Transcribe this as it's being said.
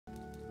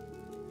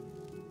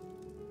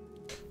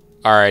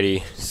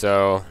Alrighty,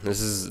 so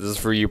this is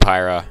for you,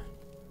 PIRA.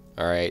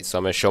 Alright, so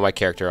I'm gonna show my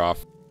character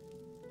off.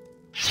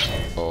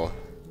 Oh,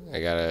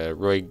 I got a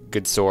really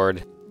good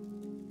sword.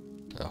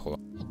 Hold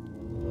on.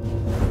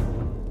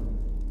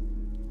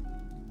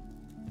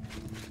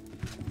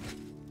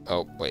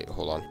 Oh, wait,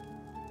 hold on.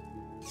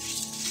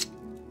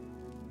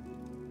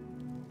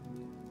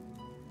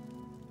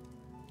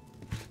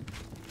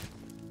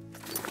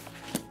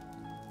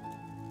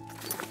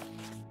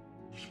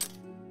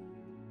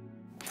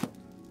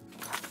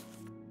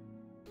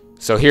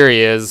 So here he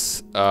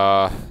is. These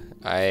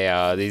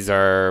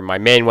are my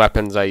main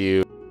weapons I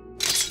use.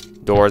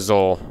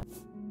 Dorsal.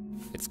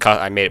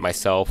 I made it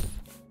myself.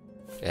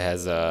 It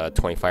has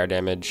 20 fire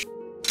damage.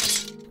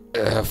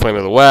 Flame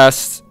of the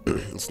West.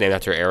 It's named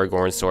after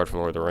Aragorn's sword from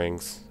Lord of the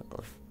Rings.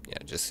 So, yeah,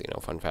 just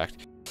fun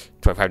fact.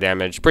 25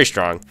 damage, pretty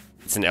strong.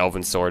 It's an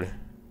elven sword.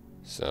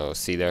 So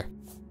see there.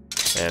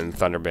 And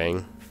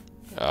Thunderbang.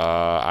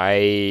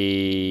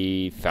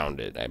 I found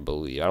it, I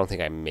believe. I don't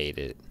think I made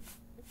it.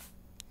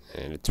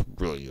 And it's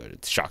really good.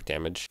 It's shock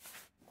damage.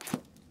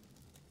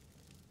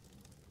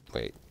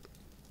 Wait.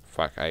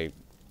 Fuck,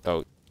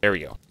 oh, there we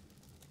go.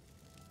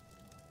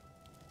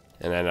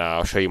 And then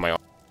I'll show you my...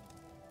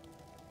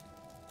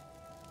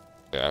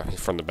 Yeah,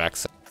 from the back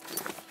side.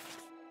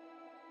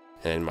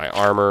 And my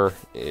armor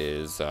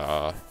is,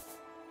 well,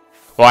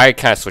 I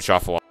kind of switch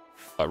off a lot.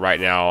 But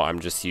right now, I'm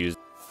just using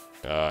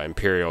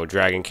Imperial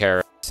Dragon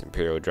Carrots,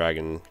 Imperial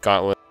Dragon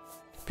Gauntlet,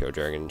 Imperial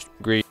Dragon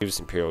Greaves,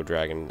 Imperial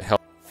Dragon Helmet.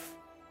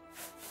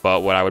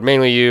 But what I would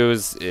mainly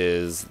use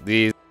is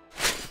these.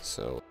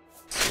 So,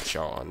 switch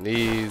out on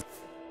these.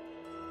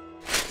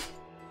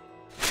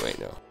 Wait,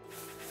 no.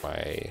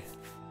 My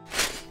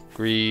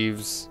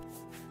Greaves.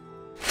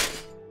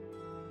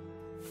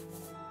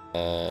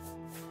 Hold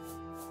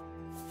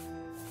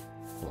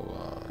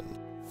on.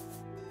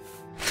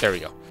 There we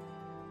go.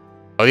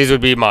 Oh, these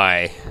would be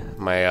my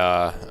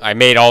I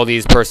made all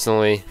these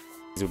personally.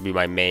 These would be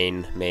my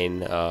main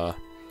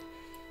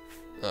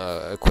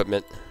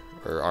equipment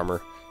or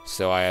armor.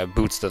 So I have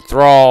Boots to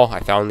Thrall. I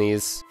found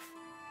these.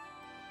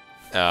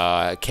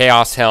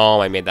 Chaos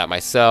Helm. I made that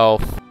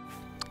myself.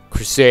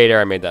 Crusader.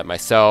 I made that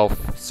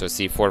myself. So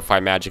see, Fortify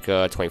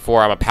Magicka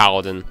 24. I'm a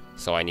Paladin,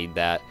 so I need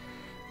that.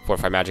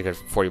 Fortify Magicka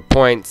 40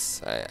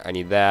 points. I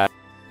need that.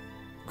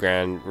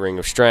 Grand Ring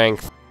of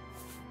Strength.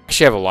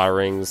 Actually, I have a lot of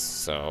rings,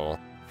 so.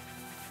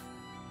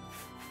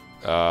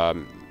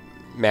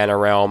 Mana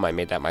Realm. I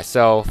made that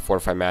myself.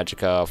 Fortify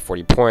Magicka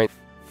 40 points.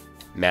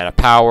 Mana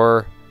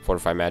Power.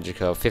 Fortify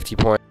Magicka 50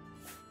 points.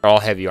 They're all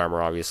heavy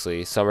armor,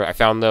 obviously. Some I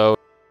found those.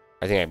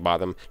 I think I bought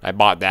them. I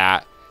bought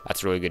that.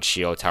 That's a really good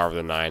shield. Tower of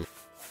the Nine.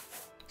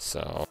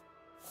 So,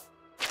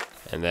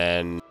 and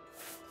then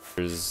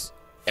there's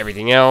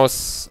everything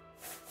else.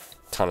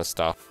 Ton of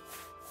stuff.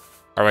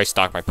 I already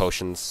stocked my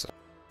potions. So.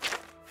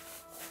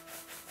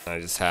 I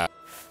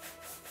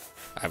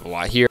have a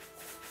lot here.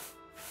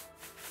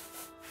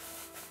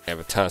 I have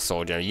a ton of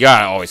soul gems. You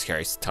gotta always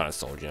carry a ton of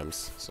soul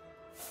gems. So.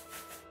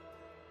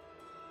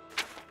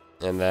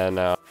 And then,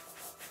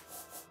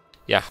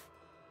 yeah.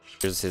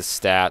 Here's his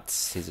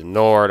stats. He's a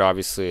Nord,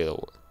 obviously.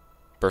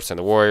 Burst on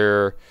the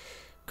Warrior.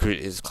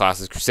 His class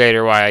is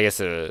Crusader. Well, I guess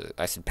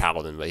I said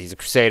Paladin, but he's a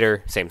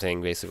Crusader. Same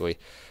thing, basically.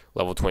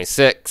 Level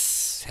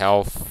 26.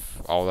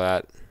 Health, all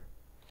that.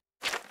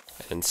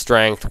 And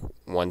Strength,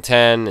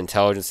 110.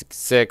 Intelligence,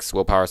 66.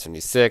 Willpower,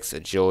 76.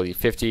 Agility,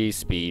 50.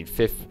 Speed,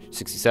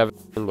 67.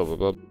 Blah, blah,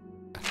 blah.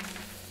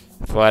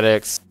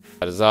 Athletics.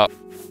 That is up.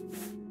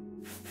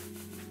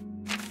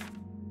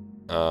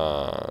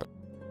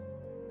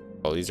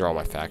 Oh, these are all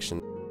my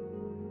factions.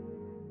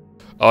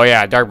 Oh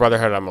yeah, Dark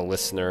Brotherhood, I'm a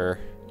listener.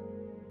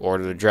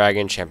 Order of the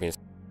Dragon, Champion.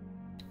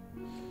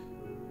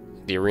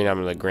 The Arena,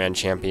 I'm the Grand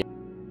Champion.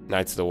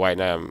 Knights of the White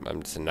Knight,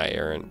 I'm just a Knight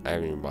Errant. I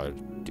haven't even bothered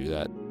to do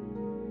that.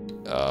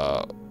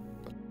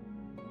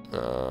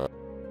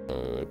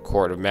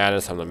 Court of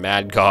Madness, I'm the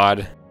Mad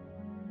God.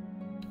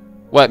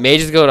 What,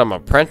 Mages Guild, I'm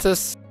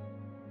Apprentice?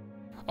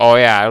 Oh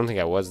yeah, I don't think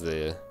I was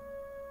the...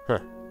 Huh,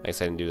 I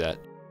guess I didn't do that.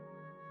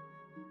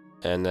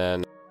 And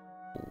then...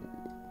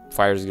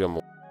 Fighters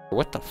Guild,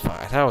 what the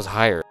fuck? I thought I was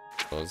higher.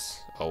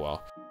 Oh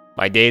well.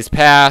 My days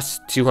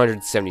passed,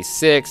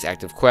 276.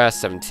 Active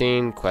quests,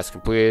 17. Quests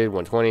completed,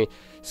 120.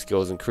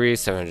 Skills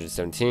increased,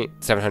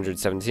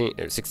 717,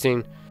 or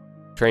 16.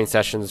 Training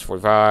sessions,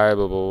 45.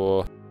 Blah,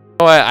 blah, blah.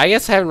 Oh, I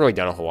guess I haven't really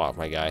done a whole lot with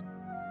my guy.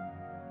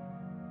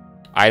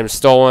 Items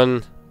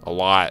stolen, a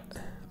lot.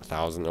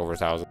 1,000, over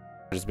 1,000.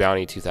 Just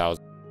bounty,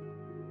 2,000.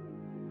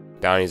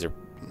 Bounties are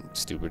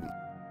stupid.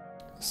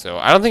 So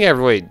I don't think I've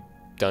really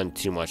done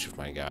too much with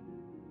my guy.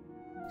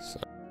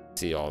 So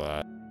see all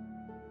that.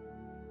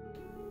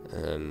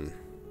 And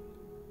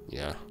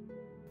yeah.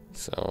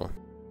 So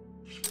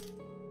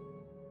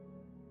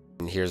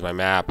and here's my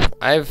map.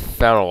 I've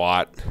found a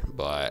lot,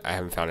 but I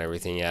haven't found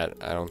everything yet,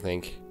 I don't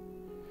think.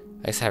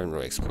 I just haven't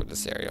really explored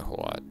this area a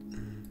whole lot.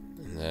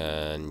 And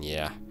then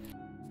yeah.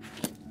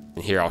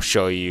 And here I'll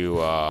show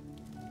you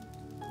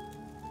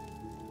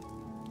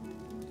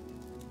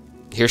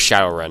here's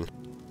Shadowrun.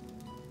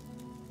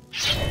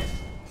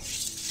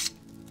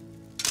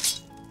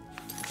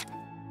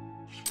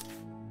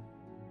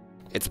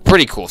 It's a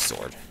pretty cool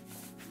sword.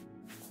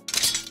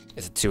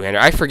 It's a two-hander.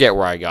 I forget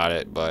where I got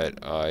it, but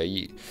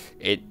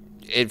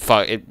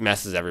it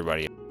messes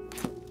everybody up.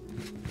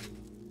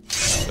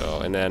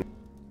 So, and then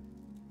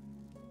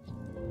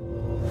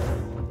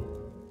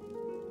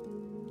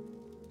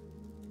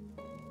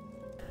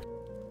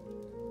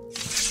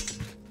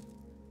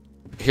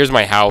here's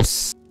my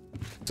house.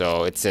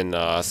 So it's in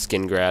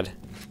Skingrad.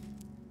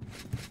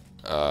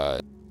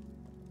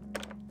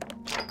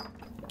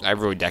 I've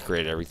really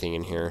decorated everything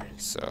in here.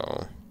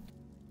 So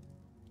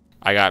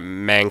I got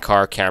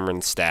Mankar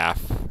Cameron's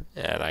staff,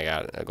 and I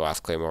got a glass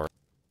claymore.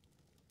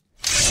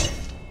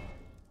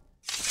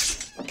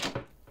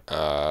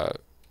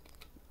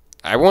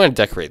 I want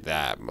to decorate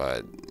that,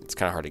 but it's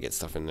kind of hard to get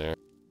stuff in there.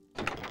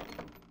 I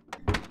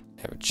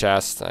have a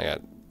chest. I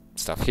got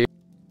stuff here.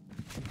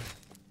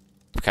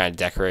 Kind of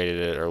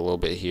decorated it a little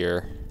bit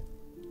here.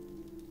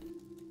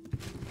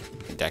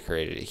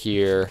 Decorated it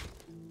here.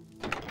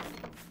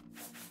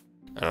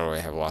 I don't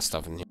really have a lot of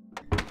stuff in here.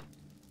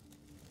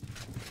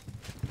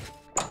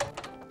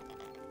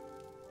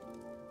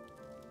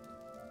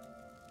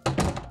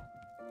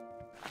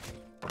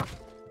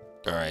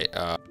 Alright,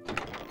 I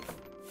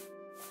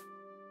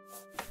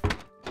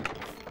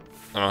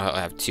don't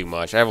have too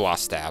much. I have a lot of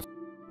staff.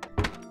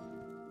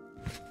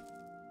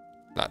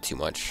 Not too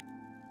much.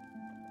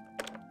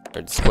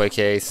 Our display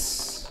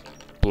case.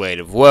 Blade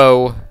of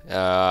Woe.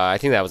 I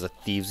think that was a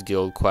Thieves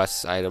Guild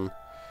quest item.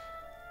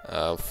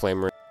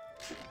 Flamer.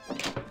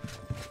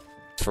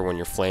 For when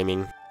you're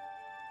flaming.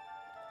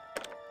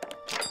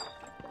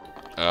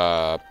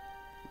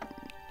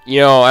 You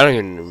know, I don't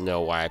even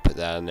know why I put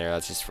that in there.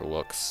 That's just for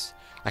looks.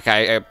 Like,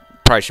 I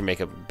probably should make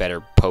a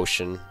better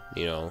potion,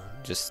 you know,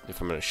 just if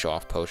I'm going to show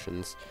off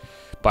potions.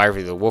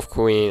 Biography of the Wolf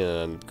Queen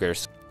and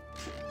Greater.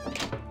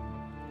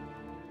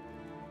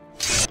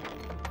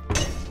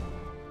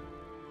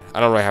 I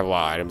don't really have a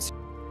lot of items.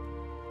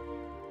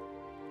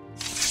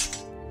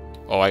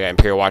 Oh, I got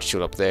Imperial Watch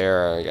Shield up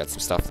there. I got some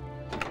stuff.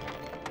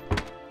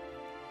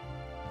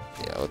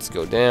 Yeah, let's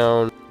go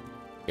down.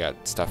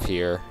 Got stuff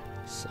here.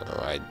 So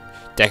I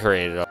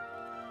decorated it up.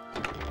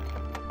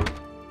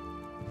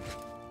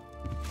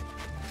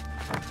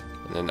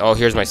 And then, oh,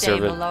 here's my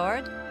servant.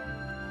 Lord. I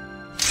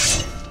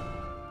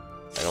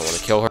don't want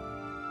to kill her.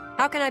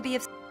 How can I be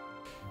of...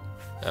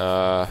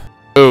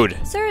 Food.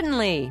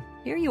 Certainly.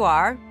 Here you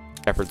are.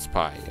 Shepherd's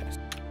pie, yes.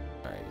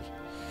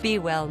 Alrighty. Be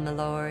well, my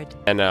lord.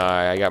 And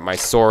I got my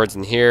swords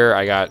in here.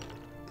 I got...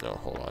 No,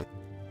 hold on.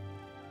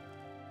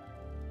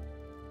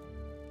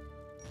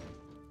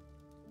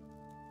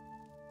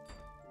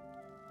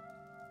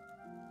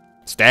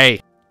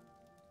 Stay.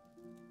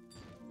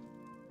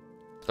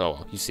 Oh,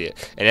 well, you see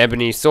it. An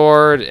ebony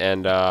sword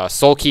and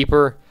Soul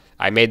Keeper.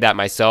 I made that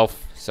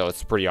myself, so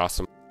it's pretty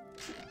awesome.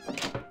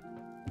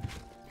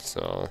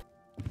 So.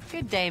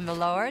 Good day, my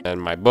lord.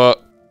 And my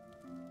book.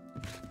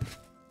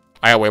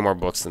 I got way more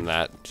books than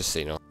that, just so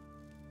you know.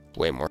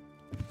 Way more.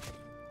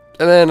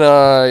 And then,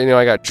 you know,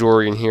 I got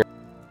jewelry in here.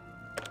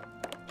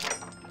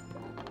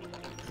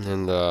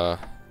 And,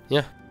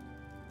 yeah.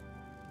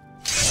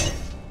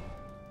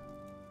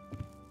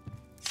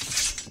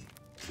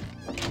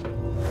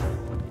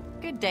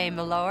 Good day,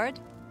 my lord.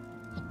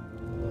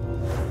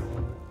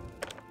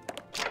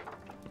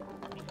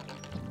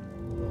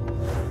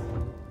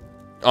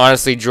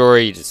 Honestly,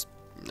 jewelry,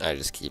 I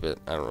just keep it.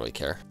 I don't really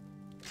care.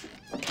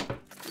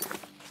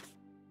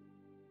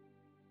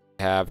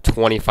 I have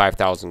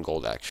 25,000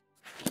 gold, actually.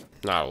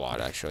 Not a lot,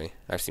 actually.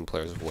 I've seen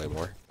players with way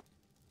more.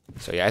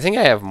 So, yeah, I think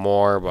I have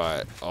more,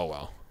 but oh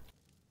well.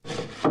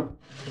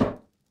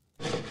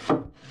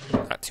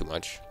 Not too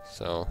much.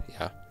 So,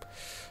 yeah.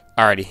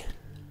 Alrighty.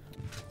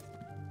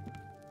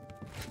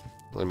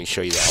 Let me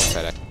show you the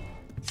outside.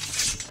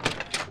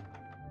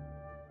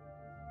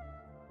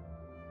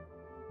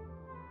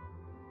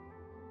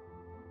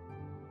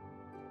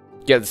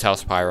 Get this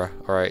house, PIRA.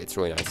 Alright, it's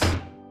really nice.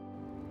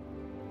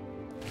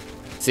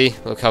 See?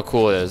 Look how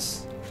cool it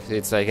is. See,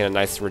 it's like in a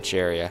nice rich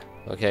area.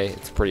 Okay?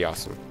 It's pretty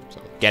awesome.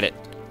 So, get it.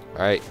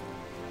 Alright?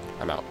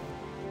 I'm out.